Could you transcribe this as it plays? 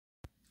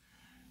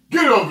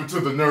over to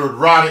the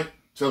Nerdrotic.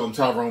 Tell them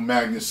Tyrone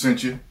Magnus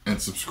sent you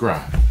and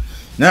subscribe.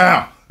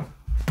 Now,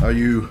 are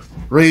you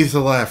ready to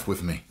laugh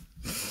with me?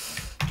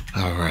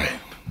 All right,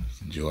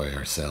 let's enjoy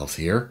ourselves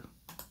here.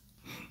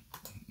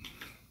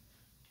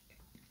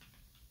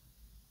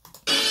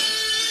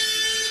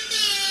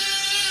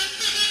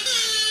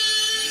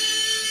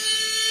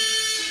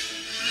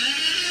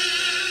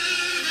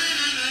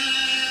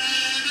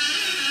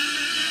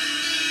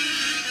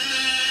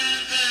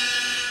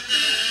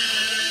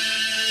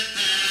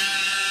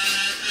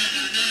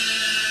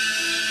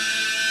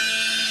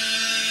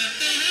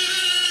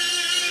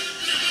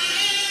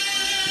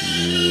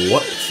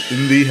 What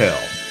in the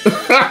hell?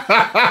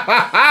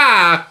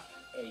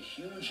 A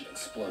huge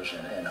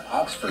explosion in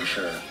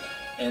Oxfordshire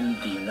in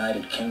the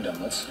United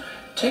Kingdom. Let's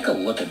take a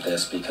look at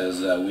this because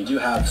we do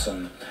have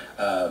some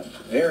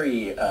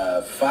very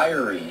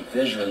fiery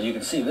visuals. You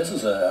can see this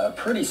is a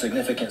pretty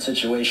significant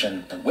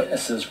situation.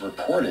 Witnesses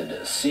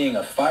reported seeing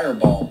a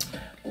fireball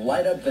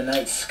light up the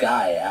night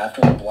sky after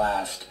the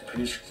blast. The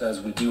producer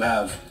says we do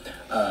have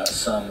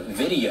some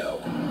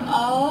video.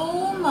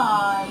 Oh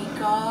my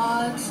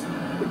god.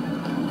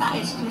 That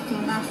is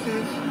flipping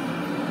massive.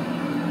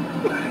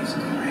 That is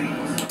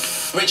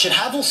crazy. Richard,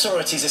 have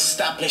authorities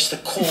established the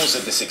cause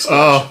of this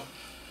explosion?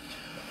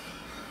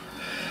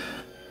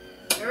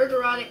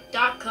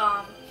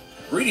 Nerdrotic.com.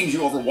 Greetings,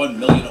 you over 1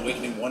 million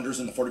awakening wonders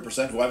and the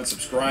 40% who haven't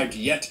subscribed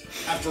yet.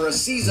 After a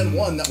season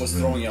 1 that was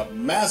throwing up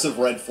massive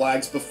red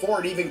flags before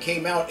it even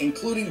came out,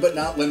 including but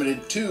not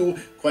limited to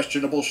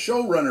questionable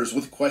showrunners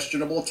with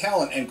questionable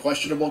talent and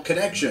questionable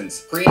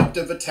connections,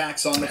 preemptive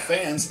attacks on the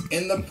fans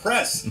in the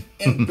press,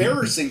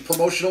 embarrassing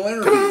promotional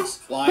interviews,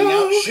 flying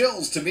out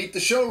shills to meet the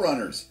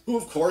showrunners, who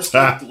of course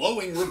gave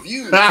glowing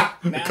reviews,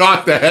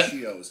 massive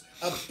ratios,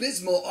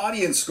 abysmal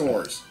audience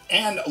scores,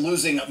 and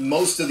losing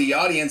most of the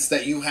audience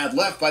that you had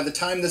left by the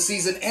time the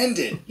season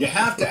ended. You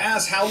have to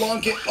ask how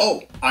long can...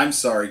 Oh, I'm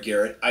sorry,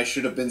 Garrett. I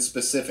should have been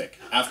specific.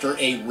 After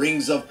a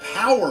Rings of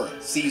Power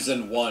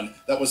season 1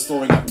 that was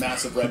throwing up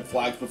massive red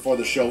flags before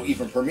the show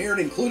even premiered,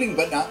 including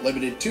but not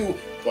limited to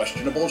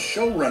questionable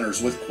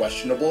showrunners with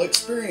questionable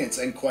experience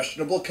and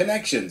questionable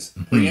connections,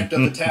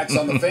 preemptive attacks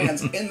on the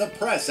fans in the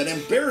press, and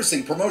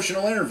embarrassing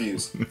promotional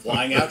interviews,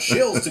 flying out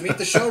shills to meet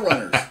the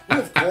showrunners, who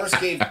of course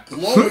gave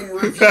glowing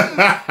reviews,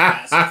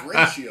 massive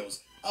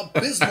ratios,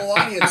 abysmal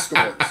audience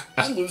scores,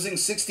 and losing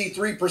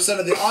 63%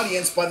 of the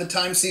audience by the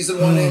time season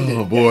 1 ended.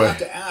 Oh boy. You have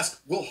to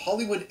ask, will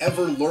Hollywood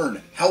ever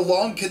learn? How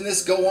long can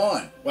this go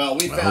on? Well,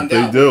 we found they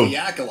out do. with The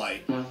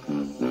Acolyte.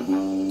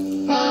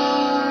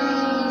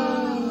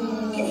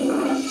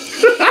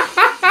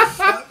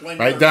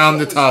 Right down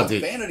the the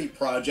target. vanity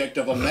project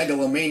of a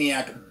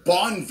megalomaniac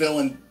Bond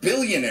villain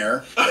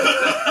billionaire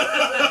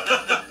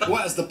who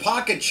has the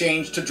pocket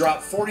change to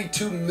drop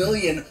 42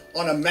 million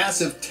on a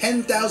massive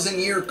 10,000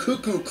 year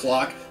cuckoo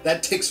clock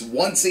that ticks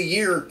once a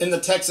year in the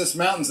Texas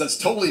mountains. That's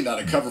totally not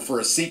a cover for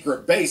a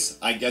secret base.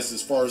 I guess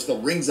as far as the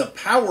Rings of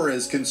Power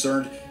is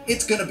concerned,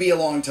 it's going to be a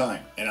long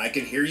time. And I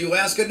can hear you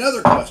ask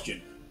another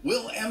question.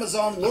 Will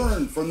Amazon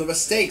learn from the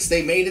mistakes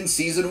they made in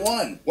season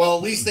 1? Well,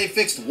 at least they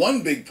fixed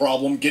one big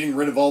problem, getting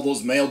rid of all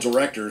those male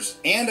directors.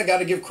 And I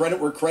gotta give credit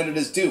where credit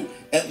is due.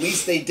 At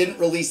least they didn't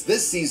release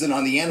this season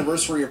on the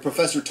anniversary of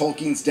Professor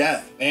Tolkien's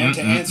death. And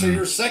to answer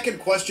your second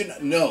question,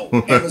 no.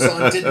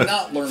 Amazon did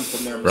not learn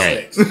from their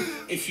mistakes.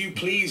 If you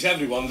please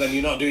everyone, then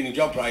you're not doing your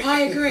job right.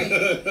 I agree.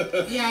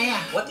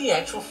 Yeah. What the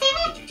actual f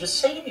did you just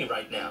say to me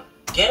right now?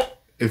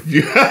 Get If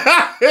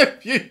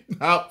you're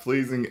not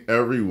pleasing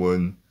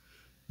everyone,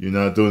 you're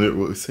not doing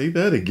it. Say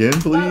that again, out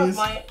of please.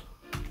 my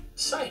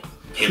sight.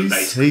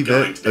 Please say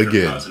that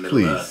again,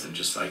 please. And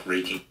just like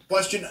raking.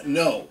 Question,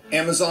 no.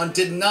 Amazon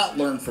did not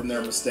learn from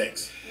their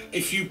mistakes.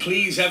 If you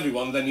please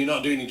everyone, then you're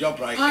not doing your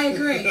job right. I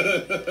agree.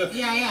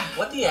 Yeah.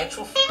 What the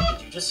actual f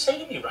did you just say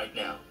to me right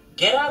now?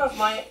 Get out of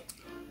my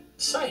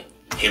sight.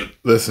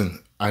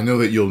 Listen, I know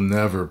that you'll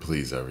never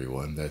please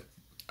everyone. That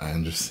I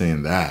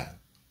understand that,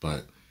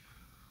 but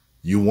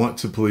you want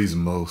to please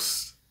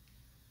most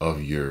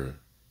of your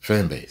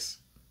fan base.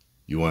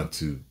 You want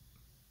to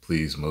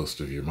please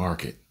most of your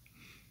market,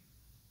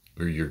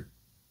 or you're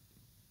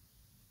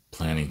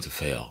planning to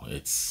fail.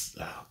 It's,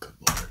 oh, good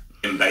Lord.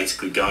 Him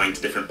basically going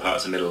to different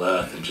parts of Middle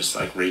Earth and just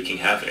like wreaking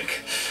havoc.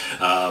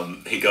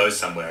 He goes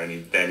somewhere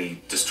and then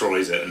he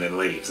destroys it and then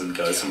leaves, and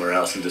goes somewhere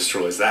else and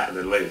destroys that and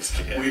then leaves.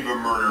 Yeah. We've a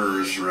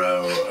murderer's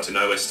row. To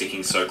know we're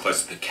sticking so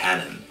close to the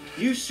canon.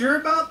 You sure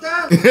about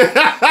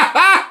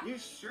that? You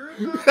sure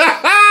about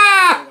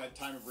that? At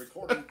time of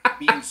recording,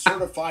 being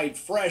certified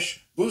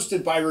fresh,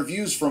 boosted by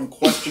reviews from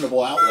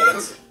questionable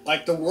outlets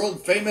like the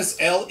world famous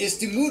El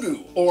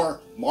Istimudu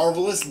or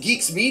Marvelous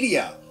Geeks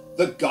Media,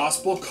 the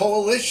Gospel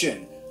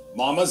Coalition,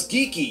 Mama's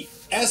Geeky,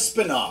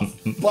 Espinoff,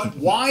 But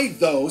Why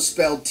Though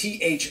spelled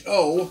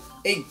T-H-O,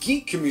 a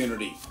geek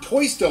community,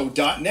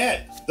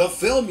 Toysto.net, The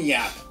Film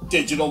Yap,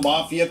 Digital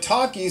Mafia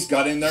Talkies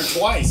got in there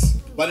twice,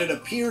 But it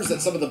appears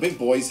that some of the big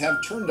boys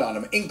have turned on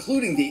him,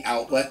 including the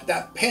outlet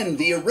that penned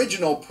the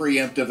original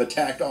preemptive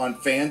attack on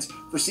fans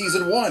for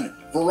Season 1,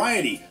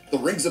 Variety. The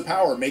Rings of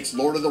Power makes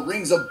Lord of the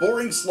Rings a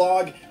boring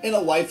slog in a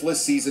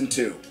lifeless Season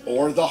 2.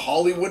 Or The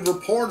Hollywood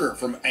Reporter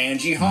from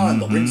Angie Han,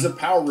 The Rings of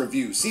Power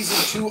review.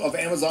 Season 2 of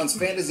Amazon's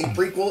fantasy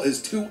prequel is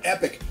too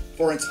epic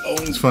for its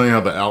own... It's funny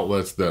how the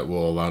outlets that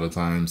will a lot of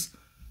times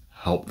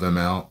help them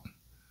out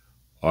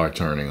are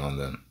turning on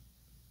them.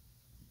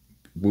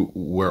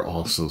 We're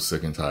all so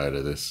sick and tired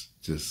of this.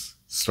 Just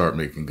start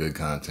making good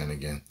content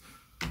again.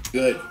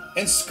 Good.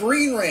 And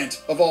Screen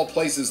Rant, of all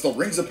places, the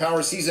Rings of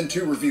Power Season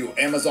 2 review.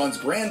 Amazon's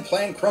grand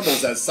plan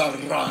crumbles as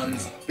Sauron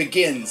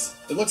begins.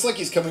 It looks like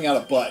he's coming out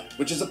of butt,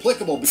 which is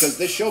applicable because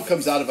this show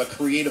comes out of a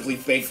creatively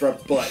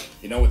bankrupt butt.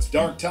 You know, it's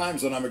dark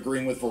times when I'm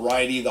agreeing with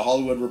Variety, The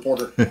Hollywood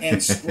Reporter,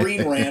 and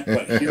Screen Rant,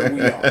 but here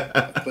we are.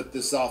 I've put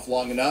this off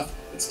long enough.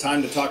 It's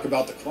time to talk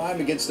about the crime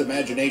against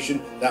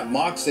imagination that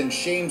mocks and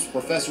shames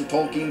Professor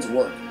Tolkien's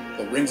work.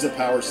 The Rings of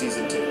Power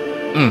Season 2.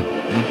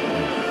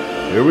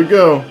 Here we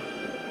go.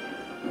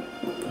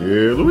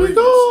 Here we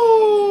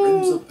go!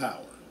 Rims of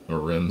Power. The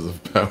Rims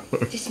of Power.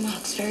 This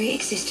mark's very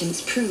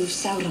existence proves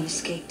Sauron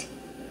escaped.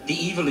 The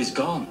evil is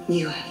gone.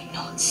 You have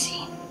not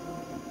seen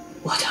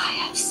what I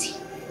have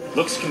seen.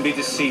 Looks can be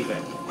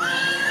deceiving.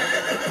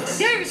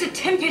 There is a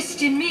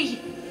tempest in me.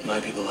 My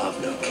people have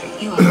no king.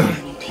 You are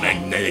running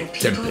plan.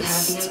 Magnetic Your people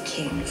tempest. have no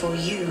king, for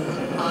you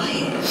are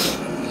him.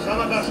 Some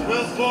of us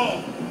will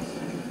fall,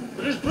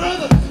 but his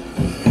brothers.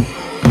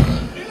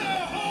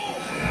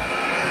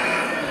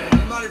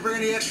 Anybody bring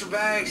any extra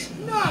bags?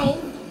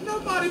 No,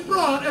 nobody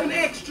brought an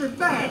extra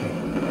bag.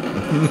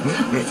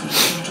 Come with me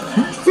to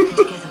Middle Earth. Together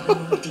we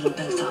will redeem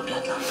both our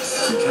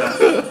bloodlines.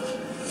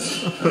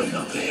 I'm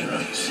not the hero,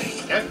 you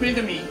see. Give me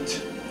the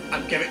meat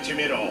and give it to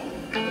me raw.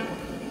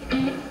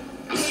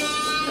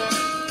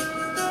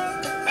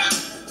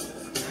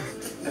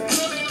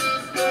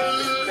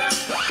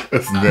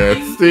 That's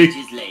nasty.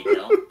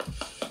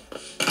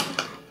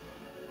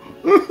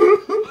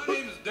 My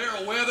name is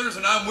Daryl Weathers,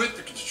 and I'm with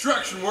the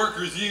Construction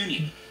Workers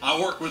Union. I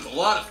work with a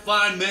lot of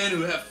fine men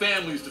who have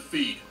families to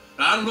feed.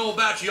 And I don't know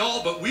about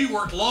y'all, but we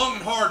worked long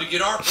and hard to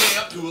get our pay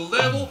up to a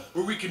level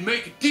where we can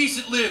make a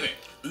decent living.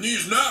 And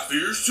these knife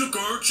ears took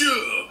our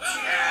jobs.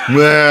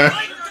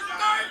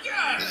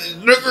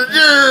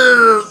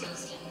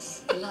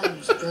 The line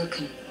was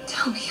broken.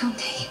 Tell me your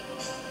name.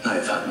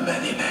 I've had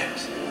many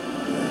names.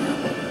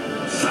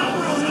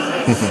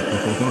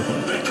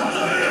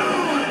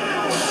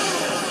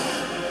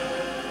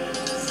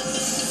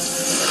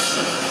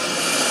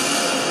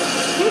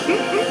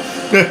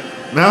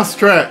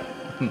 Mousetrap.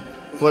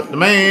 Flip the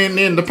man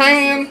in the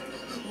pan.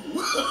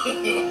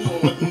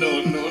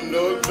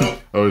 No.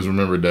 I always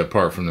remembered that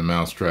part from the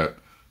Mousetrap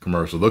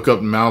commercial. Look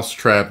up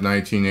Mousetrap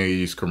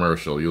 1980s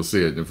commercial. You'll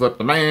see it. And flip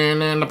the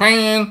man in the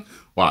pan.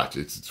 Watch.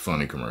 It's a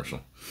funny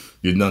commercial.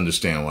 You'd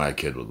understand why a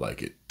kid would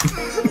like it.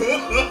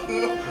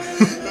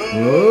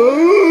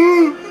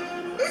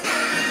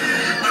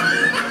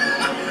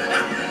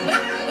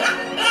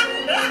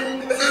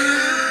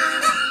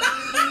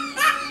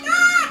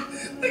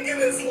 Look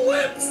at his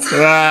lips.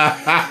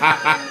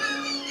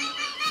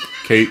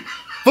 Kate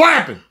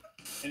flapping.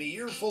 In a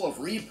year full of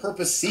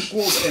repurposed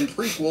sequels and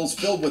prequels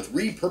filled with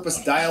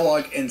repurposed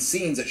dialogue and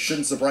scenes, it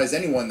shouldn't surprise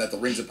anyone that The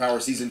Rings of Power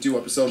Season 2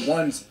 Episode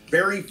 1's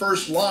very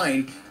first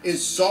line is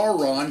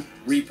Sauron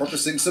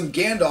repurposing some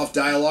Gandalf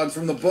dialogue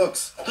from the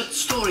books. But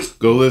stories...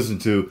 Go listen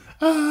to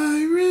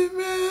I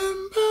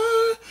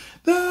remember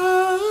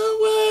the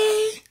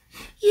way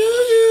you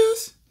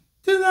used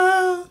to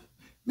love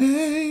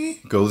me.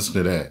 Go listen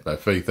to that by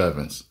Faith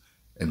Evans.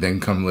 And then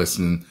come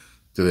listen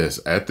to this.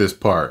 At this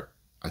part,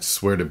 I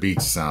swear the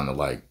beats sound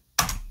alike.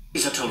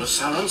 These are told of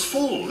Sauron's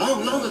fall,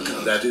 long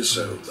ago. That is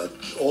so, but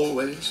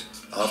always,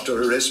 after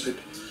a respite,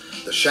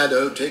 the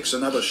shadow takes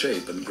another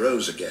shape and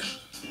grows again.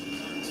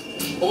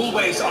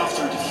 Always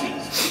after a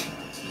defeat,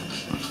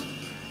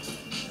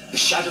 the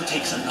shadow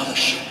takes another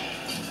shape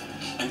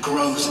and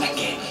grows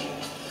again.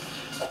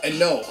 And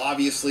no,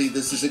 obviously,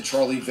 this isn't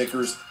Charlie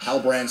Vickers,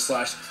 Halbrand /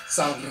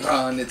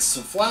 Sauron. It's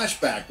a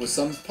flashback with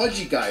some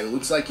pudgy guy who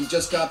looks like he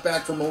just got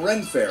back from a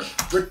Ren fair.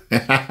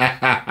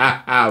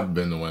 I've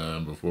been to one of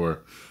them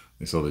before.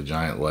 They saw the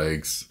giant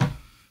legs.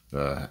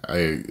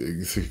 I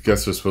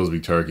guess they're supposed to be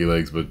turkey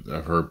legs, but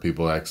I've heard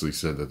people actually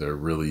said that they're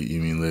really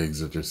emu legs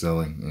that they're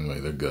selling.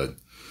 Anyway, they're good.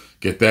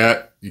 Get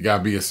that. You got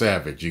to be a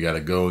savage. You got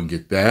to go and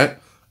get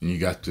that. And you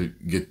got to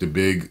get the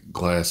big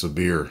glass of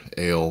beer,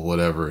 ale,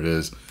 whatever it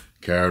is.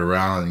 Carry it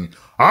around and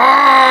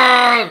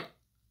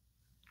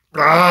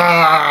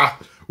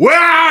where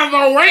are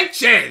the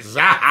wenches?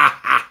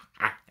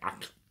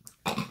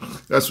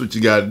 That's what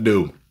you got to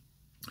do.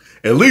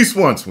 At least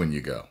once when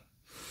you go.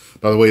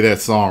 By the way, that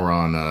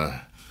Sauron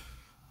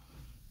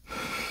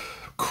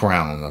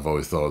crown, I've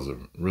always thought was a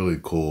really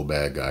cool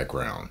bad guy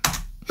crown.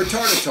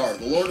 Tartatar,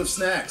 the Lord of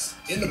Snacks.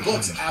 In the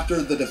books,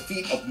 after the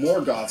defeat of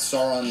Morgoth,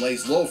 Sauron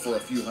lays low for a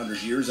few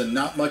hundred years and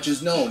not much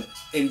is known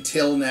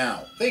until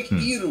now. Thank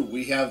Eru,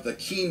 we have the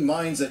keen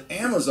minds at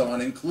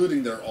Amazon,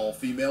 including their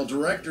all-female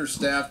director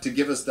staff, to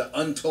give us the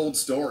untold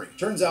story.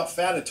 Turns out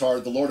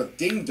Fatatar, the Lord of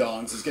Ding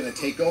Dongs, is going to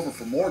take over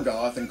for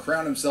Morgoth and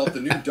crown himself the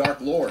new Dark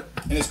Lord.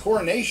 And his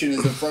coronation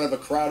is in front of a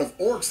crowd of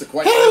orcs that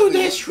quite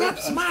frankly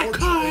disrupts my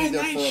unfortunately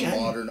they're for coronation?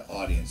 a modern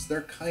audience.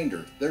 They're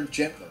kinder, they're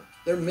gentler,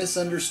 they're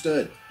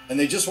misunderstood. And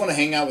they just want to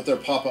hang out with their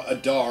Papa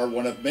Adar,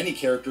 one of many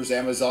characters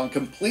Amazon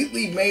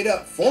completely made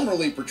up,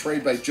 formerly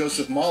portrayed by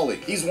Joseph Mawley.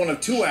 He's one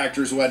of 2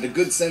 actors who had the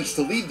good sense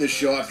to leave this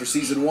show after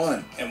season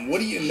 1. And what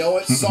do you know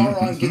it?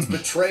 Sauron gets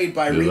betrayed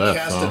by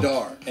recast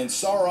Adar. And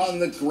Sauron,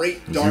 the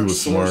great dark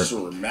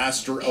sorcerer,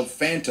 master of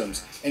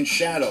phantoms and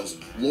shadows,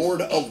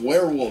 lord of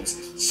werewolves,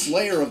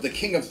 slayer of the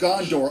king of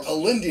Gondor,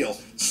 Elendil,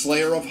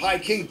 slayer of High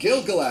King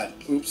Gil-galad,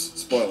 oops,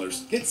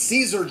 spoilers, gets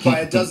Caesared by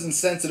a dozen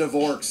sensitive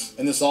orcs.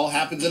 And this all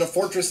happens in a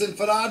fortress in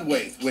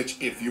Fadadwaith,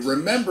 which, if you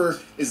remember,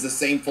 is the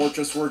same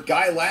fortress where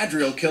Guy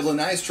Ladriel killed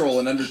an ice troll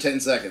in under 10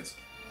 seconds.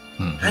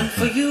 And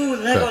for you,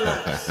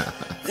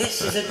 Legolas,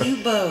 this is a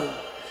new bow,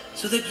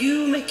 so that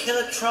you may kill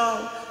a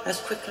troll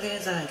as quickly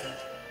as I did,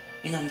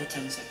 in under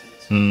 10 seconds.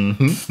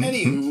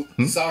 Anywho,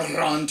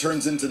 Sauron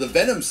turns into the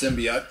Venom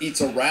symbiote,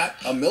 eats a rat,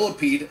 a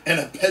millipede, and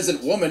a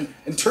peasant woman,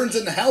 and turns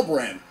into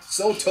Halbrand.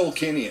 So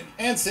Tolkienian.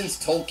 And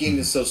since Tolkien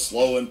is so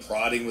slow and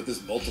prodding with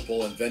his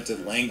multiple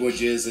invented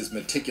languages, his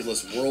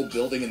meticulous world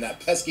building, and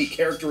that pesky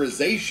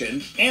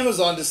characterization,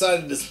 Amazon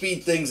decided to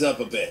speed things up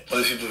a bit.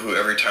 Well, there's people who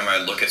every time I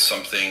look at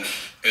something,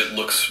 it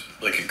looks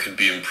like it could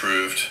be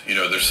improved. You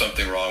know, there's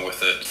something wrong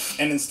with it.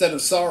 And instead of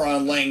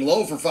Sauron laying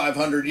low for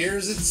 500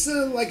 years, it's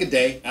like a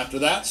day. After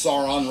that,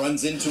 Sauron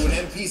runs into an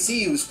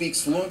NPC who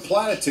speaks fluent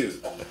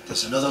platitude.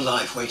 There's another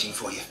life waiting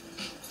for you.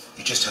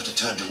 You just have to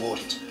turn toward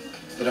it.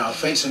 But our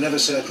fates are never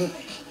certain,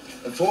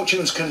 and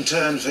fortunes can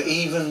turn for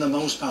even the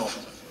most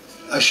powerful.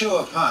 A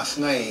sure path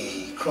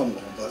may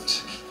crumble,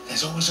 but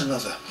there's always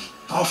another.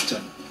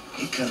 Often,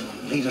 it can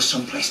lead us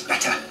someplace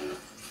better.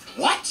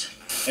 What?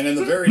 And in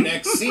the very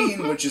next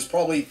scene, which is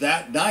probably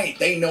that night,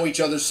 they know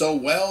each other so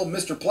well,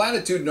 Mr.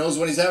 Platitude knows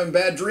when he's having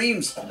bad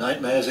dreams.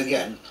 Nightmares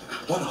again.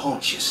 What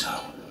haunts you so?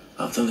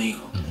 Of the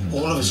legal.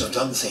 All of us have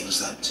done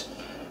things that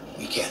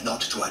we care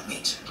not to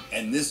admit.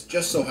 And this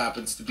just so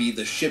happens to be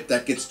the ship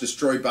that gets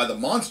destroyed by the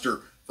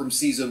monster from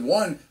season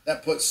 1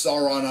 that puts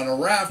Sauron on a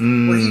raft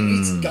where he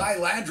meets Guy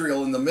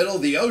Ladriel in the middle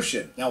of the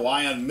ocean. Now,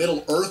 why on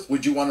Middle Earth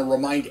would you want to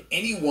remind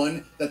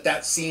anyone that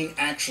that scene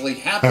actually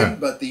happened?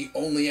 But the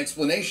only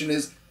explanation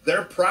is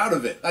they're proud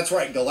of it. That's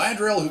right,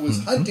 Galadriel, who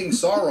was hunting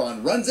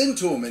Sauron, runs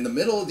into him in the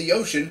middle of the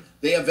ocean.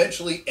 They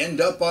eventually end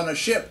up on a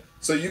ship.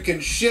 So you can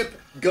ship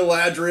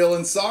Galadriel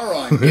and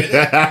Sauron, get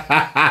it?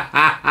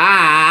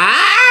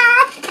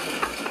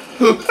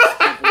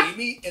 We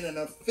meet in an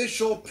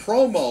official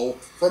promo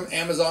from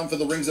Amazon for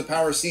the Rings of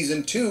Power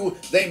Season 2.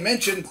 They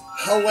mention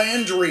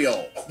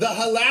Halandriel. The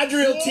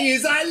Halandriel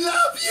tease, I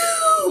love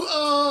you!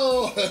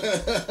 Oh!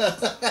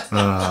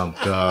 Oh,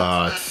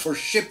 God. For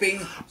shipping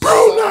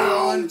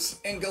Sauron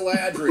and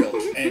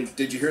Galadriel. And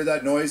did you hear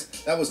that noise?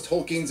 That was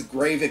Tolkien's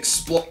grave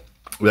explode.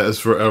 That is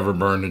forever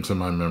burned into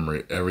my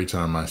memory. Every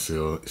time I see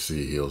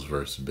Heels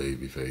versus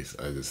Babyface,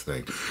 I just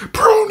think,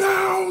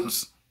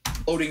 pronouns!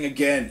 Loading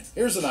again.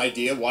 Here's an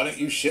idea. Why don't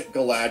you ship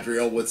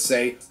Galadriel with,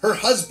 say, her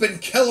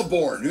husband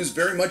Celeborn, who's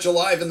very much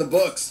alive in the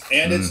books?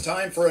 And it's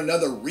time for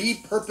another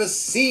repurposed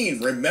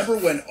scene. Remember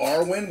when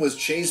Arwen was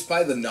chased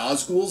by the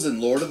Nazguls in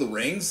Lord of the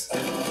Rings?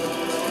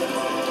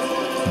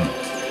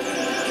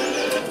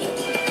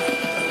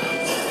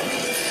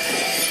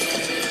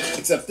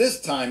 Except this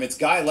time, it's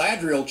Guy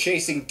Ladriel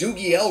chasing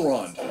Doogie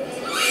Elrond.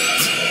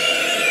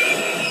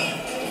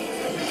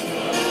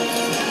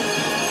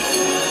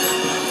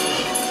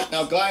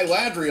 Now, Guy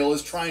Ladriel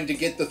is trying to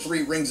get the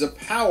 3 Rings of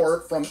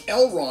Power from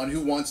Elrond, who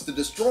wants to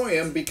destroy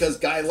him because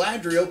Guy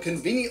Ladriel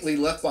conveniently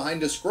left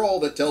behind a scroll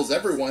that tells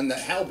everyone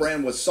that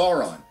Halbrand was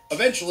Sauron.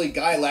 Eventually,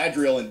 Guy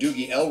Ladriel and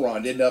Doogie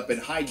Elrond end up in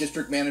High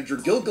District Manager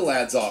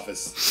Gil-galad's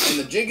office. And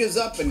the jig is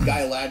up, and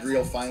Guy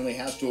Ladriel finally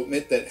has to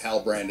admit that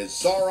Halbrand is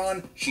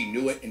Sauron. She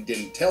knew it and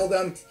didn't tell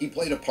them. He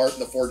played a part in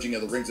the forging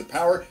of the Rings of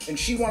Power, and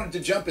she wanted to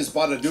jump as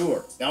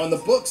Barad-dûr. Now, in the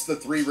books, the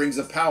 3 Rings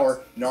of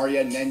Power,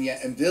 Narya,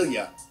 Nenya, and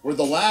Vilya, were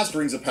the last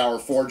Rings of Power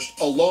forged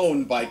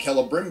alone by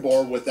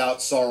Celebrimbor without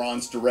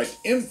Sauron's direct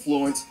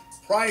influence,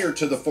 prior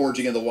to the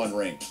forging of the One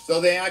Ring.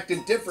 So they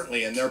acted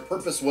differently, and their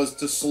purpose was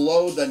to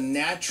slow the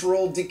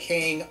natural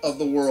decaying of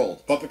the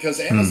world. But because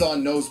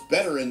Amazon knows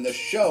better in this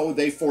show,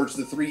 they forged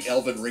the 3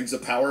 Elven Rings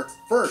of Power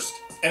first.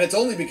 And it's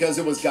only because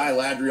it was Guy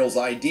Ladriel's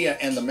idea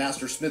and the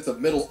Master Smith of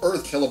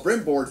Middle-earth,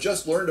 Celebrimbor,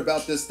 just learned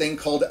about this thing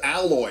called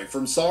alloy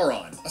from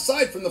Sauron.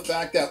 Aside from the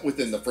fact that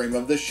within the frame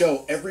of this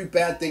show, every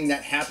bad thing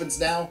that happens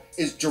now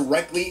is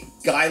directly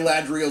Guy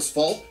Ladriel's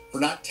fault for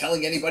not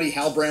telling anybody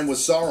Halbrand was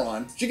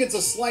Sauron, she gets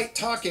a slight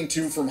talking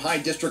to from High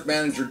District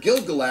Manager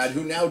Gil-galad,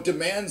 who now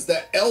demands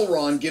that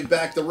Elrond give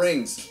back the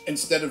rings.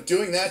 Instead of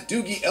doing that,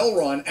 Doogie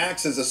Elrond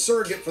acts as a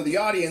surrogate for the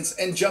audience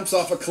and jumps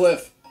off a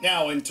cliff.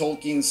 Now, in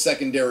Tolkien's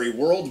secondary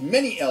world,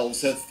 many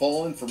elves have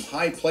fallen from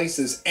high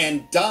places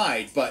and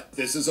died, but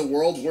this is a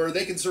world where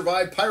they can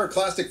survive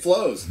pyroclastic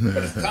flows.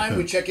 But it's time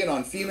we check in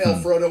on female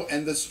Frodo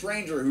and the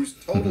stranger who's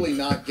totally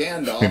not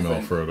Gandalf.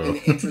 Female Frodo. In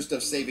the interest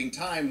of saving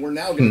time, we're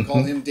now going to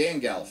call him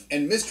Dangalf.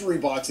 And mystery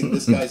boxing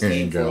this guy's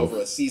name for over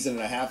a season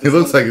and a half. It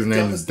looks like his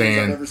name is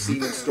Dan. I've ever seen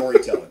in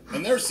storytelling.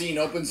 And their scene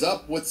opens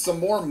up with some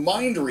more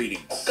mind reading.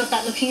 Got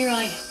that look in your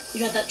eye.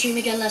 You had that dream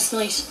again last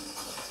night,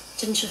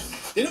 didn't you?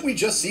 Didn't we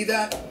just see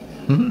that?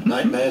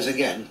 Nightmares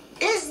again.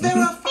 Is there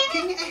a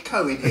fucking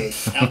echo in here?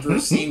 After a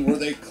scene where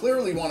they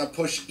clearly want to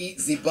push eat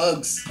the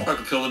bugs. I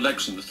can feel the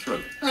legs in the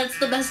throat. That's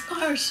the best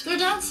part. They're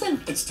dancing.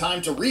 It's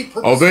time to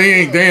repurpose. Oh, they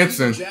ain't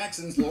dancing.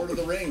 Jackson's Lord of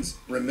the Rings.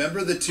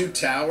 Remember the two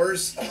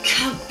towers? It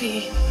can't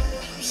be.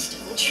 They're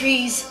still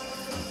trees.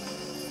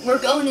 We're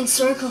going in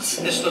circles.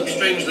 This looks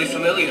strangely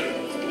familiar.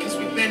 Because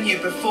we've been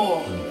here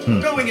before.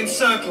 Going in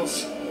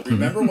circles.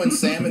 Remember when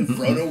Sam and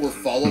Frodo were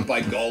followed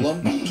by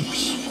Gollum?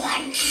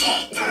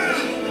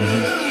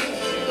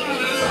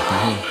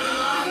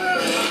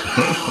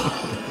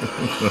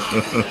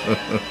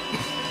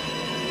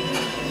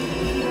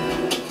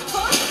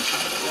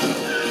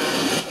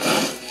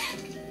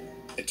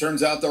 It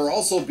turns out they're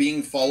also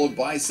being followed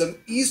by some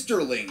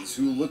Easterlings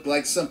who look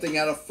like something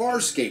out of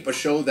Farscape, a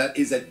show that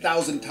is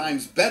 1,000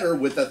 times better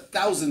with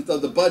 1,000th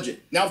of the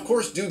budget. Now, of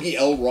course, Doogie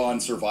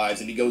Elrond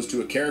survives and he goes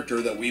to a character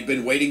that we've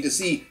been waiting to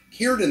see,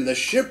 Círdan the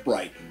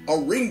Shipwright, a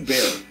ring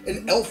bearer,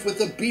 an elf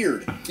with a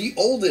beard, the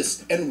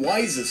oldest and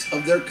wisest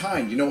of their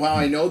kind. You know how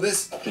I know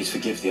this? Please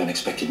forgive the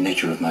unexpected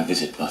nature of my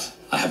visit, but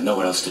I have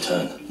nowhere else to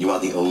turn. You are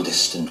the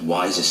oldest and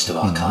wisest of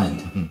our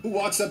kind. Who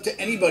walks up to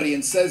anybody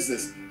and says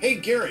this? Hey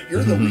Garrett,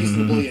 you're the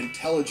reasonably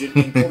intelligent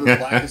and quarter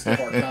blackest of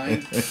our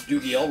kind.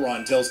 Doogie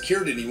Elrond tells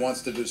Círdan he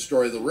wants to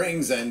destroy the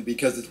rings, and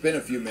because it's been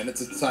a few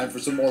minutes, it's time for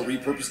some more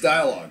repurposed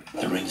dialogue.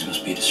 The rings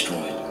must be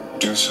destroyed.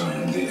 Do so,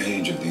 and the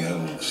age of the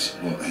elves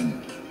will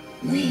end.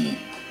 We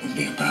will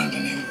be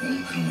abandoning all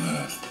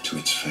Middle-earth to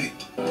its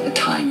fate. The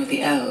time of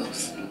the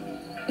elves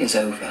is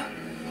over.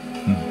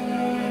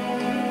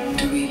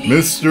 Do we leave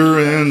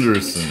Mr.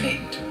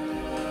 Anderson.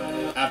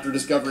 After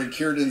discovering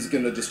Círdan's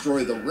going to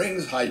destroy the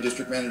rings, High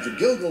District Manager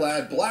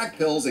Gil-galad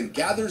blackpills and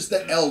gathers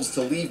the elves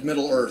to leave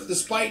Middle-earth,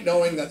 despite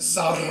knowing that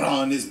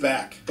Sauron is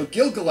back. But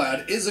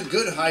Gil-galad is a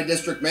good High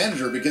District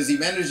Manager because he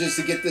manages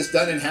to get this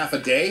done in half a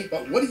day.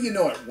 But what do you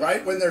know it,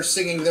 right when they're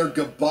singing their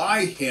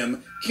goodbye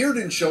hymn,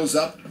 Círdan shows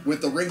up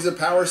with the Rings of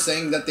Power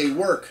saying that they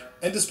work.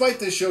 And despite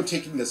this show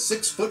taking the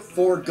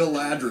 6'4"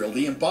 Galadriel,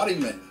 the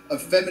embodiment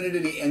of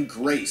femininity and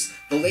grace,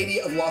 the Lady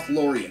of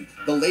Lothlorien,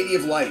 the Lady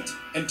of Light,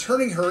 and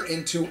turning her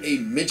into a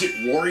midget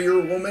warrior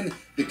woman,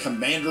 the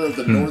commander of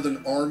the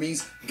northern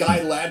armies,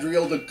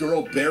 Galadriel, the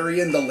girl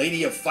Barian, the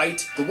Lady of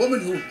Fight, the woman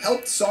who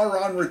helped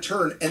Sauron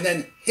return and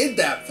then hid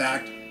that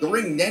fact, the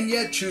ring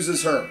Nenya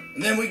chooses her.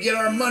 And then we get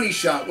our money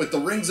shot with the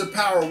Rings of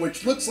Power,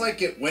 which looks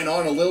like it went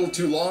on a little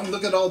too long.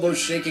 Look at all those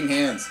shaking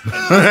hands.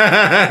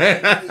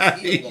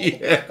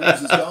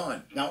 Is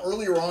gone. Now,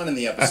 earlier on in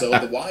the episode,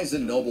 the wise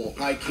and noble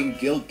High King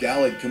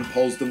Gil-galad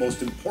composed the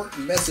most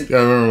important message. Yeah,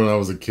 I remember when I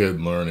was a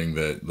kid learning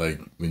that, like,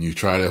 when you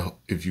try to,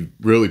 if you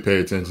really pay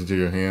attention to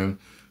your hand,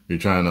 you're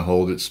trying to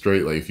hold it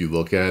straight. Like, if you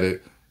look at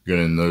it, you're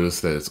going to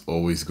notice that it's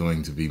always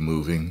going to be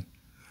moving.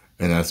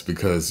 And that's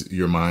because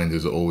your mind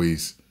is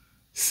always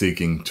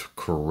seeking to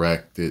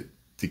correct it,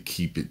 to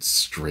keep it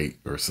straight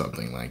or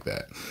something like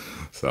that.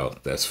 So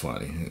that's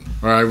funny.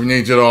 All right, we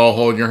need you to all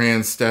hold your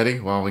hands steady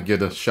while we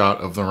get a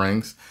shot of the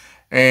rings.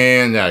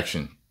 And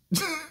action.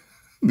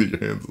 Your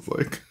hands is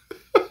like...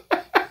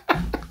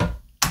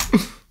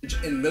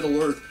 in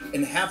Middle-earth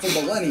in half a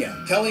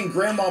millennia, telling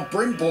Grandma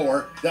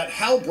Brimbor that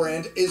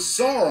Halbrand is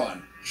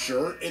Sauron.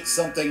 Sure, it's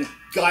something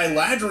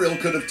Galadriel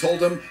could have told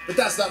him, but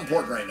that's not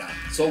important right now.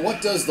 So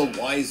what does the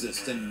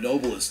wisest and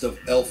noblest of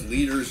elf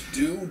leaders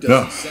do?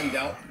 Does he send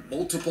out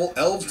multiple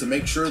elves to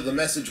make sure the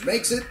message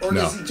makes it? Or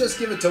does he just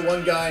give it to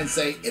one guy and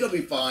say, it'll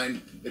be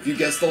fine? If you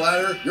guess the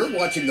latter, you're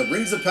watching The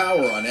Rings of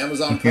Power on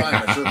Amazon Prime.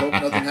 I sure hope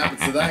nothing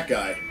happens to that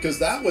guy, because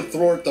that would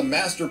thwart the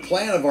master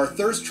plan of our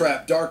thirst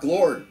trap Dark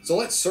Lord. So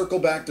let's circle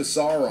back to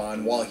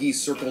Sauron while he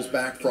circles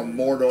back from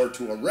Mordor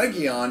to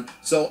Eregion,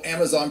 so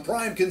Amazon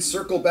Prime can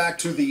circle back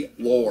to the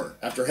lore.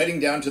 After heading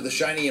down to the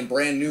shiny and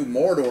brand new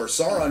Mordor,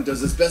 Sauron does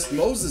his best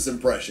Moses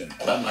impression.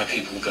 Let my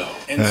people go.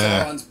 And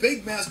Sauron's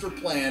big master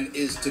plan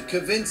is to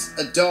convince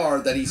Adar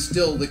that he's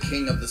still the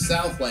king of the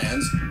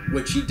Southlands,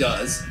 which he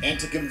does, and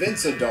to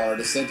convince Adar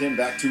to send him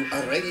back to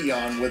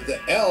Eregion with the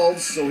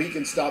elves so he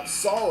can stop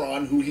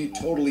Sauron, who he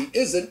totally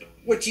isn't,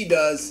 which he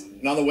does.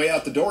 And on the way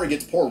out the door, he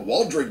gets poor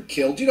Waldrig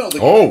killed. You know, the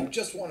guy who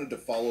just wanted to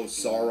follow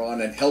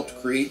Sauron and helped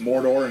create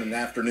Mordor in an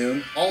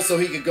afternoon. Also,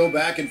 he could go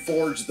back and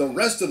forge the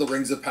rest of the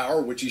Rings of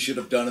Power, which he should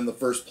have done in the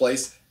first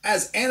place,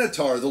 as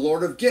Anatar, the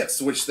Lord of Gifts,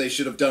 which they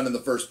should have done in the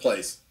first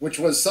place. Which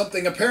was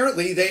something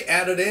apparently they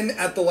added in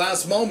at the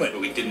last moment.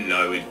 But we didn't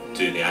know we'd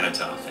do the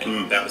Anatar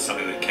thing. That was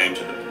something that came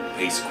to the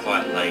piece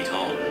quite late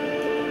on.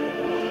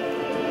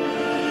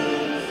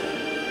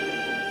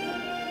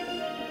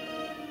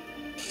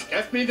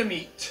 Give me the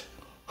meat.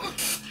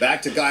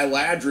 Back to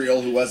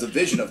Galadriel, who has a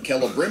vision of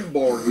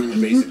Celebrimbor,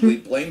 who basically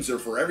blames her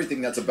for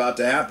everything that's about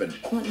to happen.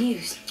 What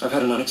news? I've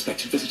had an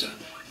unexpected visitor.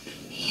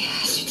 He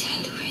has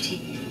returned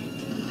already.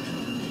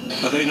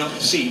 Are they not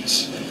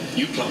seeds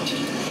you planted?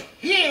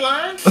 He ain't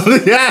lying.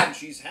 Yeah.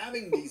 She's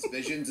having these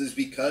visions is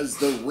because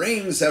the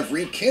rings have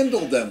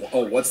rekindled them.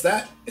 Oh, what's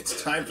that?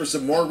 It's time for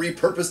some more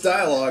repurposed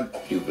dialogue.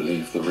 You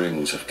believe the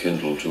rings have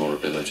kindled your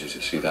ability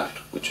to see that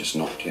which has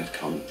not yet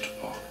come to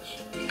pass.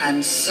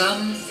 And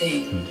some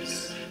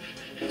things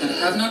that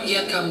have not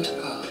yet come to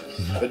pass.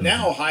 But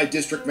now High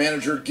District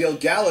Manager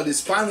Gil-galad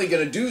is finally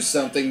going to do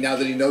something now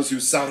that he knows who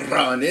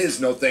Sauron is,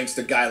 no thanks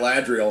to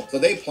Galadriel. So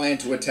they plan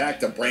to attack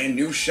the brand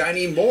new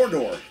shiny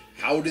Mordor.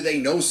 How do they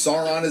know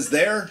Sauron is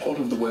there? What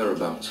of the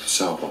whereabouts of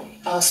Sauron?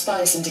 Our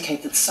spies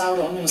indicate that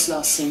Sauron was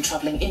last seen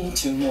traveling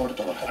into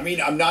Mordor. I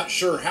mean, I'm not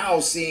sure how,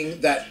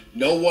 seeing that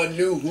no one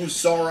knew who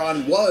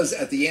Sauron was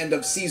at the end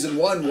of Season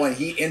 1 when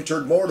he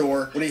entered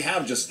Mordor. Would he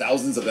have just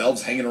thousands of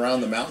elves hanging around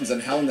the mountains?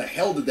 And how in the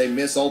hell did they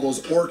miss all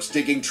those orcs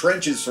digging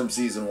trenches from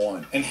Season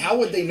 1? And how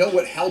would they know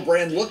what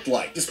Halbrand looked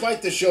like?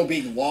 Despite the show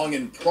being long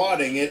and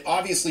prodding, it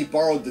obviously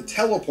borrowed the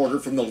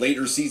teleporter from the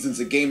later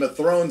seasons of Game of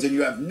Thrones, and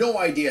you have no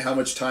idea how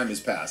much time has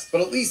passed. But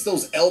at least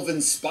those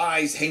elven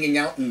spies hanging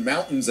out in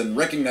mountains and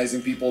recognizing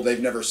people they've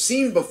never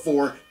seen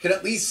before can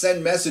at least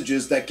send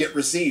messages that get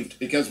received.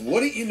 Because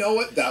wouldn't you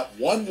know it, that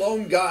one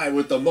lone guy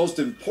with the most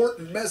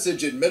important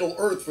message in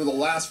Middle-earth for the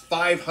last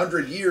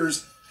 500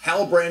 years,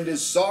 Halbrand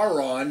is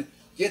Sauron,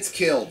 gets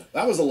killed.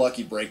 That was a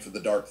lucky break for the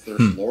Dark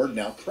Thirst Lord.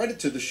 Now, credit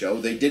to the show,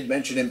 they did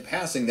mention in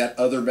passing that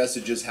other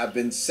messages have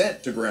been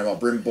sent to Grandma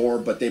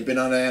Brimbor, but they've been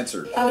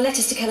unanswered. Our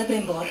letters to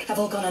Celebrimbor have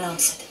all gone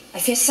unanswered. I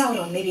fear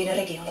Sauron may be in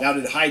Eregion. Now,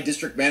 did High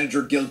District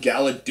Manager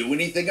Gil-galad do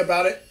anything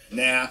about it?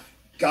 Nah.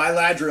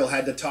 Galadriel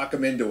had to talk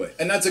him into it.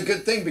 And that's a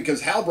good thing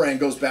because Halbrand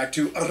goes back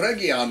to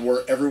Eregion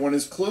where everyone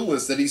is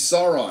clueless that he's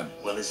Sauron.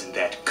 Well, isn't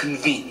that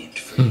convenient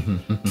for you?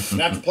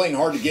 And after playing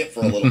hard to get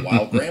for a little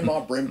while,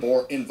 Grandma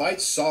Brimbor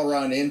invites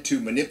Sauron in to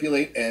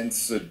manipulate and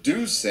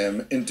seduce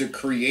him into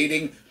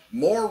creating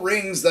more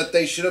rings that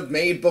they should have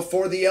made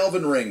before the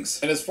Elven rings.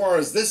 And as far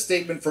as this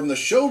statement from the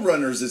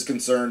showrunners is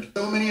concerned,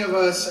 so many of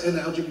us in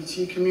the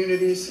LGBT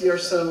community see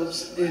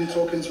ourselves in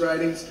Tolkien's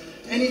writings.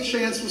 Any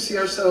chance we'll see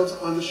ourselves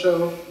on the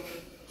show?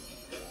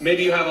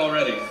 Maybe you have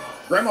already.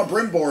 Grandma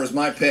Brimbor is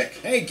my pick.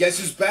 Hey, guess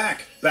who's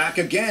back? Back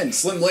again.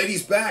 Slim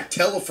Lady's back.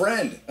 Tell a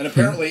friend. And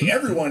apparently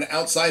everyone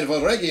outside of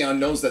Eregion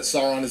knows that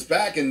Sauron is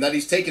back and that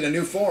he's taken a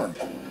new form.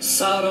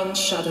 Sauron's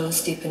shadow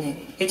is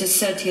deepening. It is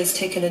said he has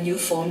taken a new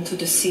form to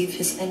deceive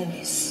his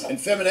enemies. And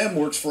Feminem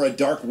works for a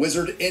dark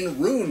wizard in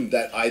Rune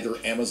that either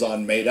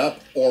Amazon made up,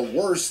 or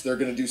worse, they're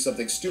going to do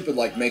something stupid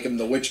like make him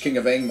the Witch King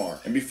of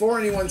Angmar. And before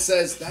anyone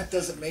says, that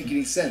doesn't make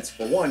any sense,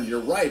 for one, you're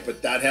right,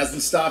 but that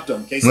hasn't stopped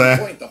him. Case in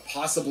point, the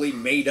possibly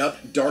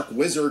made-up dark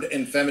wizard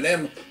and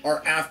Feminem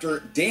are after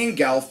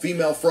Dangal,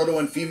 female Frodo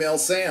and female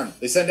Sam.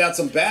 They send out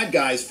some bad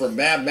guys from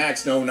Mad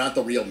Max, no, not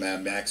the real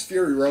Mad Max,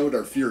 Fury Road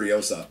or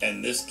Furiosa.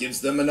 And this gives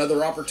them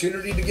another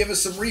opportunity to give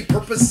us some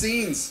repurposed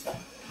scenes.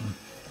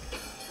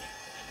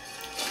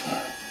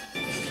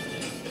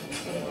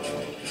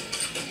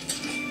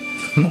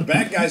 The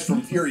bad guys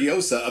from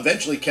Furiosa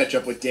eventually catch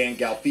up with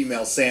Dangal,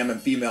 female Sam,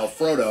 and female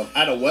Frodo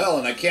at a well,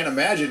 and I can't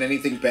imagine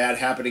anything bad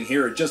happening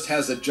here. It just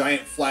has a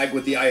giant flag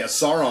with the Eye of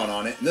Sauron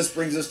on it. And this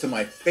brings us to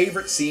my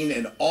favorite scene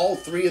in all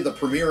 3 of the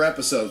premiere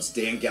episodes.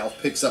 Dangal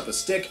picks up a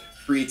stick,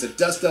 creates a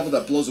dust devil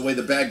that blows away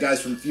the bad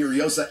guys from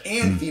Furiosa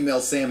and female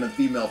Sam and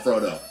female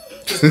Frodo.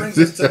 This brings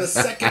us to the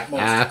second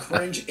most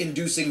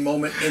cringe-inducing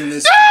moment in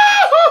this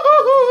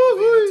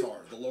Avatar,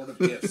 the Lord of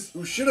Gifts,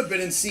 who should have been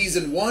in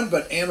Season 1,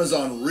 but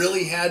Amazon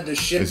really had to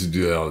ship. I used to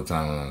do that all the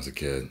time when I was a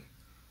kid.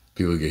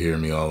 People could hear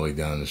me all the way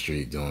down the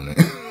street doing it.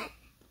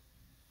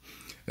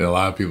 And a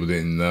lot of people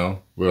didn't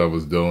know what I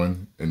was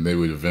doing, and they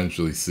would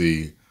eventually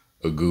see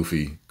a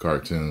goofy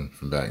cartoon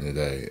from back in the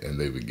day, and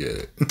they would get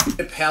it.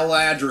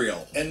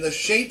 Galadriel and the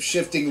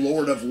shape-shifting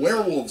Lord of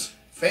Werewolves,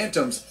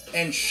 Phantoms,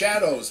 and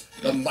Shadows,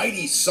 the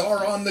mighty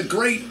Sauron the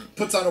Great,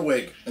 puts on a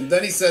wig. And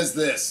then he says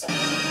this.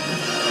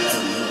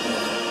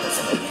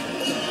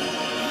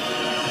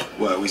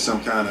 What, are we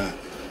some kind of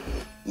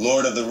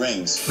Lord of the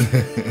Rings?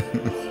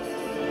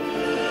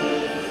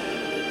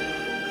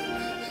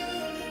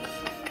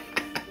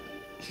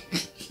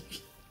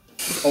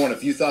 Oh, and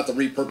if you thought the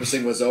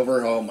repurposing was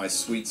over, oh, my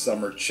sweet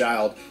summer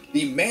child.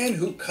 The man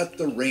who cut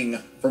the ring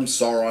from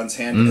Sauron's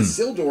hand,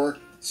 Isildur,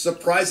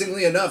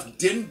 surprisingly enough,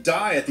 didn't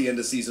die at the end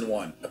of Season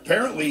 1.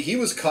 Apparently, he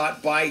was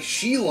caught by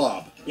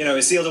Shelob. You know,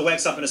 Isildur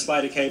wakes up in a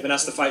spider cave and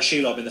has to fight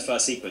Shelob in the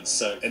first sequence,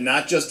 so... And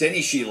not just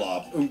any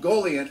Shelob.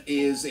 Ungoliant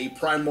is a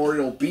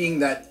primordial being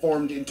that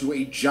formed into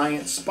a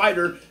giant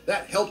spider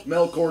that helped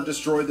Melkor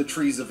destroy the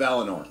trees of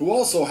Valinor, who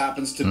also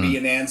happens to be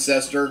an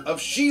ancestor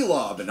of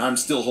Shelob, and I'm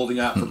still holding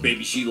out for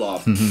baby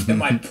Shelob. And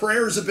my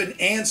prayers have been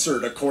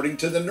answered, according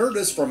to the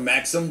Nerdist from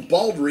Maxim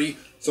Baldry.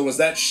 So was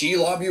that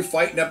Shelob you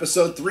fight in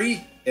Episode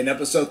 3? In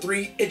Episode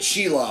 3, it's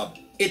Shelob.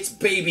 It's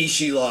baby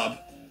Shelob.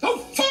 Oh,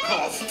 fuck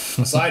off!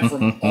 Aside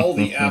from all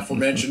the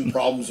aforementioned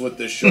problems with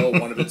this show,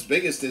 one of its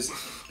biggest is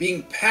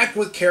being packed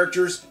with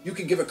characters you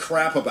can give a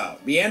crap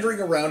about, meandering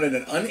around in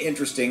an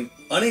uninteresting,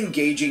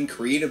 unengaging,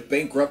 creative,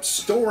 bankrupt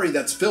story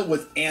that's filled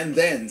with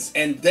and-thens,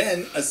 and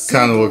then a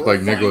kind of looked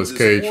like Nicolas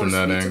Cage from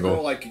that angle.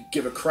 Girl I could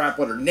give a crap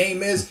what her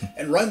name is,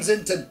 and runs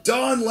into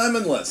Dawn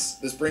Lemonless.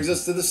 This brings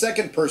us to the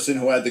second person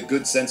who had the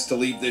good sense to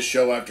leave this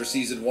show after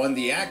season 1,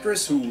 the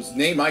actress whose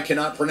name I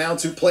cannot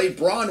pronounce, who played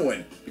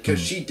Bronwyn, because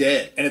she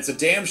dead. And it's a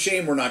damn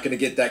shame we're not going to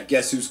get that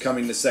Guess Who's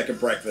Coming to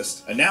Second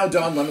Breakfast. And now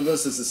Dawn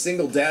Lemonless is a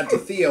single dad to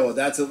Theo, and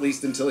that's at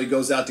least until he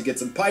goes out to get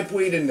some pipe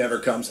weed and never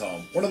comes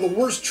home. One of the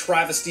worst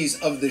travesties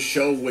of this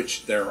show,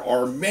 which there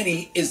are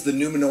many, is the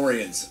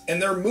Numenorians. And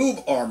their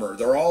moob armor.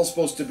 They're all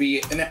supposed to be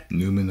an...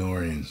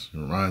 Numenorians.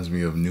 Reminds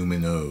me of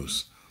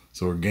Numinos.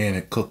 It's an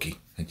organic cookie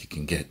that you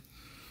can get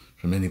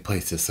from any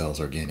place that sells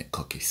organic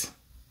cookies.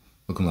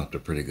 Look them up, they're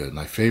pretty good.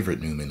 My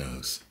favorite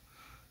Numinos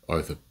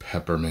are the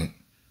peppermint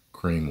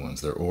cream ones.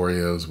 They're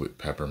Oreos with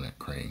peppermint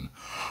cream.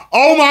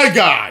 Oh my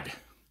God!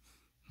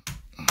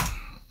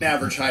 An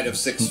average height of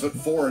 6'4",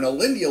 and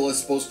Elendil is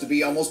supposed to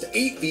be almost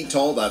 8 feet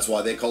tall. That's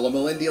why they call him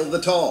Elendil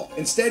the Tall.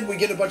 Instead, we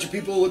get a bunch of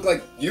people who look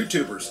like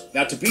YouTubers.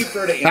 Now, to be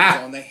fair to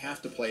Amazon, they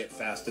have to play it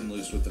fast and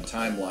loose with the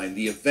timeline.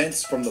 The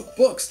events from the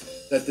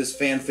books that this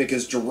fanfic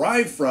is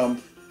derived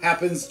from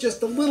happens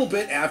just a little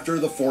bit after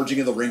the forging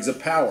of the Rings of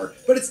Power,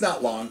 but it's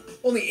not long,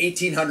 only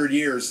 1800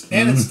 years.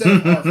 And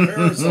instead of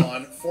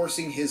Ar-Pharazôn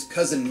forcing his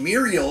cousin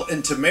Miriel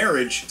into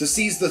marriage to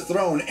seize the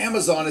throne,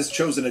 Amazon has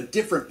chosen a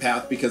different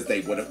path because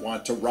they wouldn't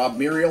want to rob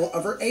Miriel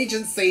of her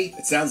agency.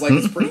 It sounds like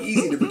it's pretty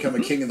easy to become a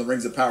king in the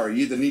Rings of Power.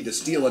 You either need to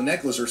steal a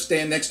necklace or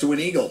stand next to an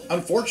eagle.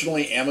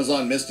 Unfortunately,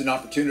 Amazon missed an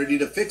opportunity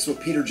to fix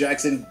what Peter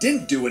Jackson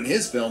didn't do in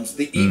his films.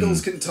 The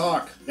eagles can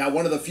talk. Now,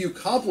 one of the few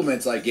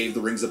compliments I gave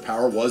the Rings of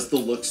Power was the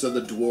looks of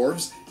the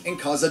dwarves and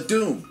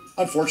Khazad-dûm.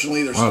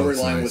 Unfortunately, their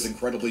storyline was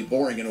incredibly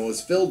boring, and it was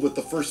filled with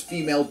the first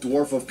female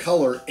dwarf of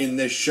color in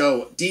this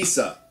show,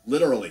 Disa.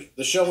 Literally.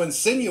 The show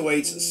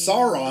insinuates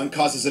Sauron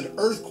causes an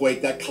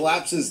earthquake that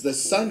collapses the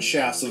sun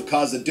shafts of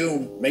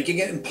Khazad-dûm, making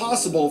it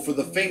impossible for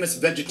the famous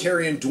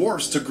vegetarian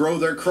dwarfs to grow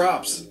their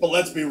crops. But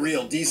let's be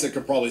real, Disa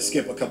could probably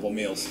skip a couple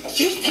meals.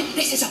 You think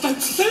this is about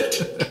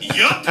food?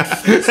 Yup!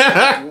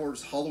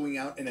 Dwarves hollowing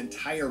out an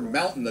entire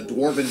mountain, the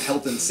Dwarven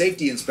Health and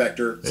Safety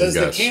Inspector says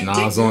they can't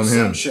dig through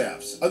sun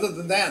shafts. Other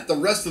than that, the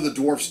rest of the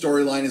dwarf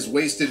storyline is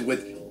wasted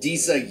with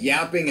Disa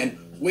yapping and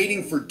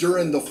waiting for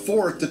Durin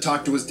IV to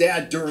talk to his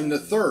dad, Durin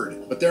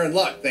III. But they're in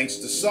luck. Thanks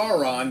to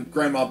Sauron,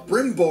 Grandma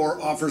Brimbor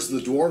offers the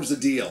dwarves a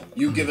deal.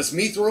 You give us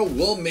Mithril,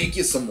 we'll make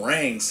you some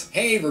rangs.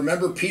 Hey,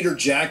 remember Peter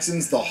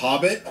Jackson's The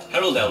Hobbit?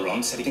 Harold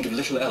Elrond said he think of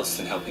little else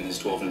than helping his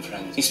dwarven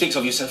friends. He speaks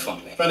of you so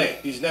fondly. Funny,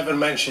 he's never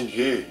mentioned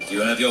you. Do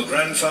you have your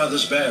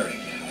grandfather's bearing?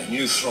 A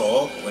new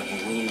thrall when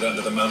he ruled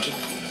under the mountain?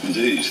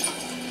 Indeed.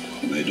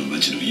 He made no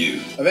mention of you.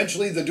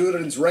 Eventually, the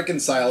Durins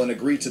reconcile and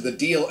agree to the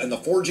deal, and the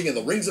forging of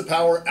the Rings of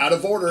Power out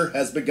of order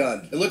has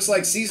begun. It looks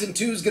like Season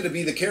 2 is going to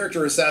be the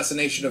character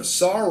assassination of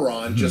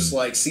Sauron, just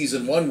like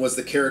Season 1 was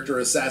the character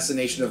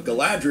assassination of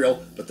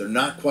Galadriel, but they're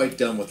not quite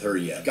done with her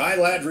yet.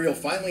 Galadriel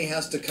finally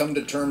has to come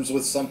to terms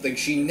with something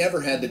she never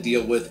had to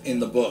deal with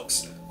in the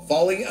books.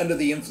 Falling under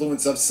the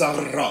influence of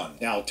Sauron.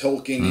 Now,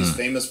 Tolkien is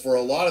famous for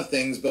a lot of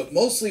things, but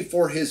mostly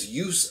for his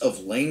use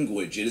of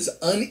language. It is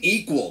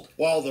unequaled,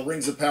 while the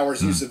Rings of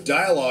Power's use of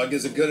dialogue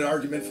is a good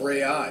argument for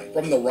AI.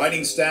 From the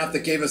writing staff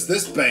that gave us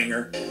this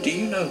banger. Do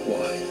you know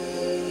why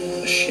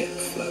a ship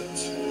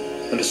floats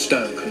and a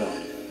stone cannot?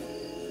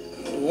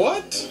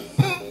 What?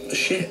 A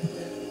ship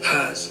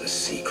has a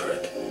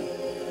secret.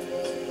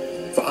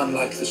 For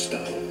unlike the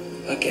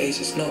stone, her gaze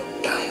is not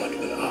downward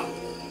but up,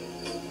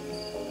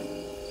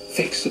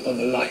 fixed upon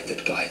the light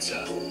that guides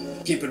her.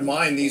 Keep in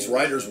mind, these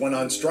writers went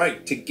on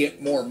strike to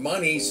get more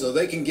money so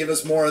they can give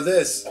us more of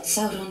this.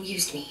 Sauron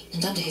used me,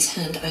 and under his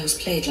hand I was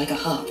played like a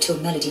harp to a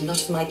melody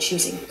not of my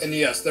choosing. And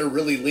yes, they're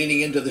really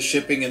leaning into the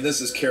shipping, and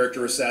this is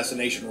character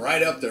assassination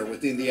right up there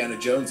with Indiana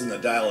Jones and the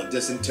Dial of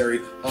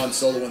Dysentery, Han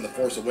Solo in The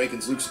Force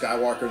Awakens, Luke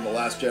Skywalker in The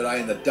Last Jedi,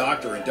 and the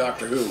Doctor in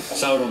Doctor Who.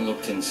 Sauron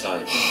looked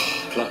inside,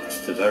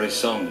 plucked the very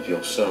song of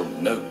your soul,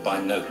 note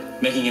by note,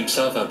 making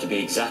himself out to be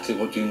exactly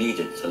what you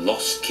needed, a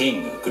lost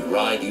king who could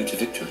ride you to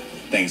victory.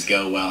 Things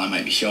go well, I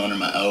might be showing her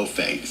my O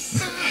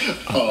face.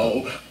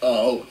 Oh.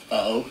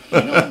 You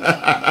know I'm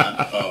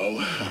not,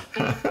 oh.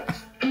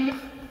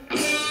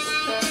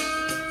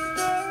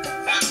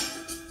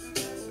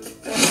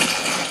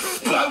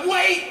 But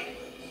wait!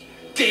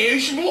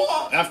 There's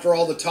more! After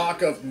all the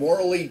talk of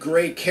morally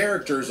gray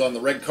characters on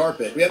the red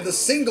carpet, we have the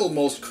single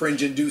most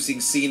cringe-inducing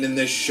scene in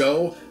this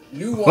show,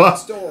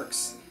 nuanced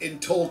orcs in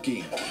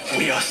Tolkien.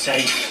 We are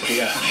safe here.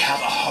 We have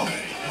a home.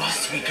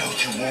 Must we go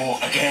to war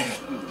again?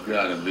 You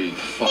gotta be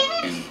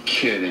fucking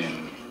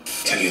kidding.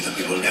 Tell you that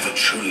we will never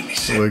truly be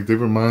safe Like, they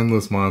were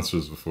mindless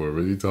monsters before.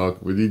 What are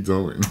you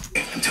doing?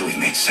 until we've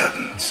made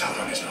certain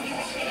Sauron is no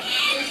more.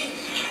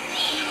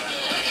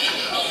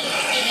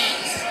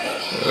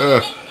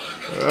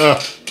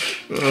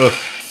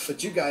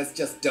 But you guys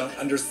just don't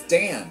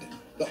understand.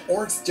 The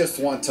orcs just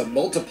want to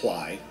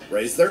multiply,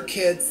 raise their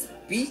kids,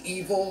 be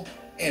evil,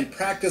 and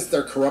practice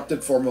their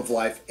corrupted form of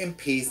life in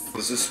peace.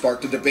 This has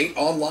sparked a debate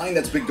online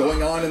that's been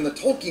going on in the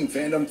Tolkien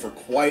fandom for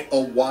quite a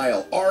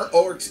while. Are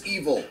orcs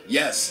evil?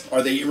 Yes.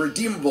 Are they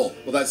irredeemable?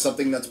 Well, that's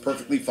something that's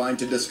perfectly fine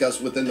to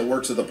discuss within the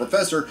works of the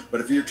professor,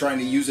 but if you're trying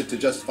to use it to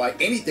justify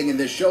anything in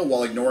this show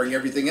while ignoring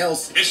everything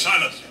else... Be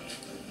silent.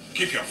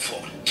 Keep your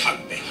forward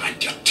tongue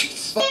behind your teeth.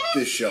 Fuck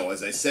this show.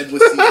 As I said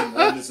with season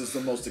 1, this is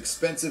the most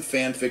expensive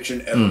fan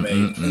fiction ever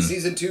made. And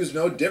season 2 is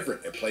no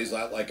different. It plays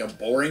out like a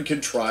boring,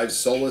 contrived,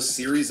 soulless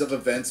series of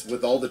events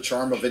with all the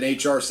charm of an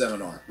HR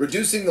seminar,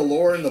 reducing the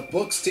lore in the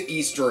books to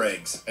Easter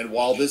eggs. And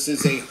while this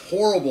is a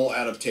horrible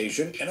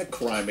adaptation and a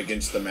crime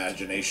against the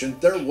imagination,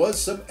 there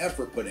was some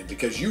effort put in,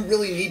 because you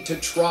really need to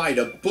try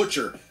to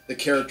butcher the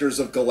characters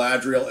of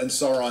Galadriel and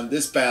Sauron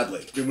this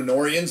badly.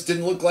 Numenorians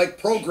didn't look like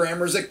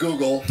programmers at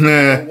Google.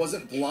 Or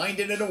wasn't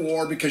blinded in a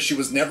war because she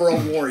was never a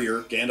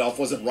warrior. Gandalf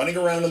wasn't running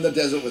around in the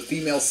desert with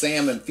female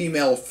Sam and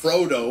female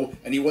Frodo,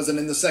 and he wasn't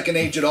in the Second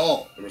Age at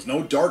all. There was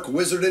no dark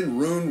wizard in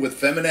Rune with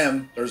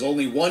Feminem. There's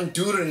only one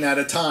Durin at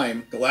a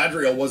time.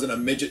 Galadriel wasn't a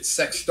midget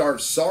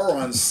sex-starved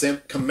Sauron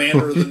simp,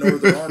 commander of the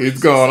Northern Army.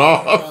 He's going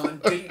off.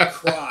 Sauron didn't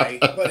cry.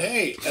 But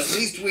hey, at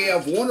least we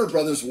have Warner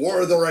Brothers'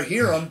 War of the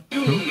Rohirrim.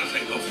 You know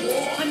nothing of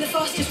war. I'm the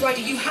fastest rider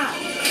you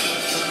have.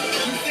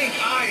 You think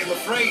I am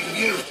afraid of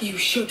you? You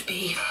should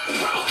be.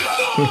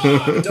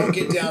 Don't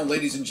get down,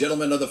 ladies and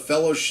gentlemen of the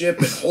Fellowship,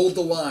 and hold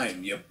the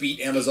line. You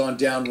beat Amazon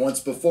down once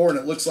before, and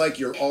it looks like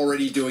you're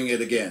already doing it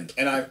again.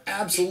 And I'm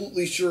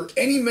absolutely sure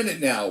any minute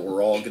now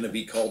we're all going to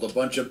be called a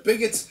bunch of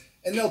bigots,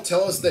 and they'll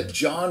tell us that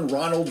John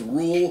Ronald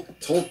Reuel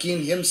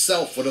Tolkien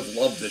himself would have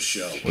loved this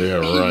show. Yeah,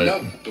 right. He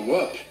loved the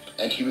world,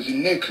 and he was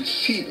in no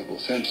conceivable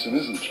sense a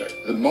misanthrope.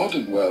 The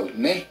modern world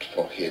meant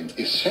for him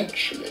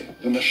essentially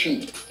the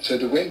machine. So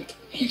that when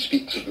he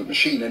speaks of the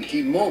machine, and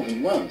he more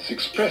than once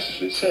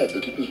expressly said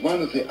that it was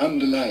one of the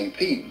underlying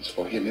themes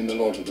for him in The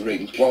Lord of the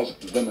Rings was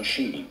the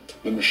machine.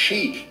 The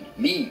machine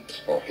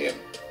meant for him,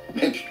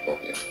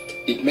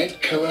 it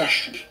meant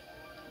coercion,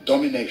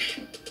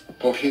 domination,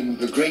 for him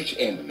the great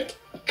enemy,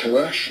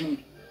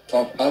 coercion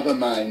of other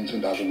minds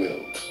and other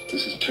wills.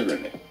 This is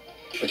tyranny.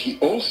 But he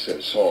also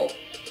saw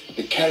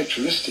the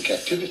characteristic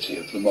activity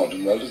of the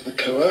modern world as the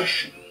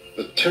coercion,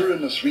 the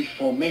tyrannous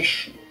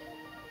reformation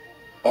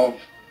of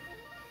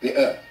the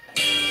earth.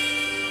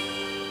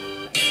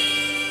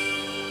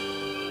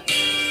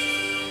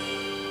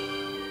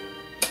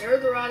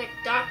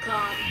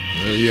 Nerdrotic.com.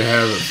 There you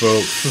have it,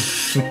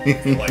 folks.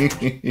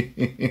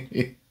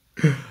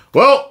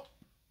 Well,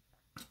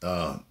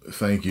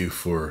 thank you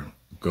for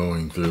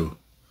going through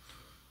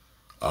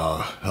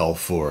hell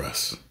for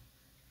us.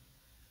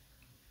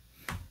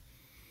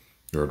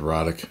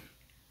 Nerdrotic,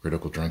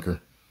 critical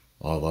drinker,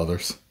 all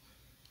others,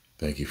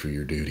 thank you for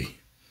your duty.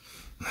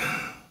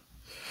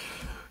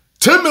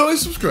 10 million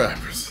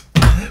subscribers.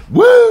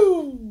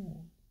 Woo!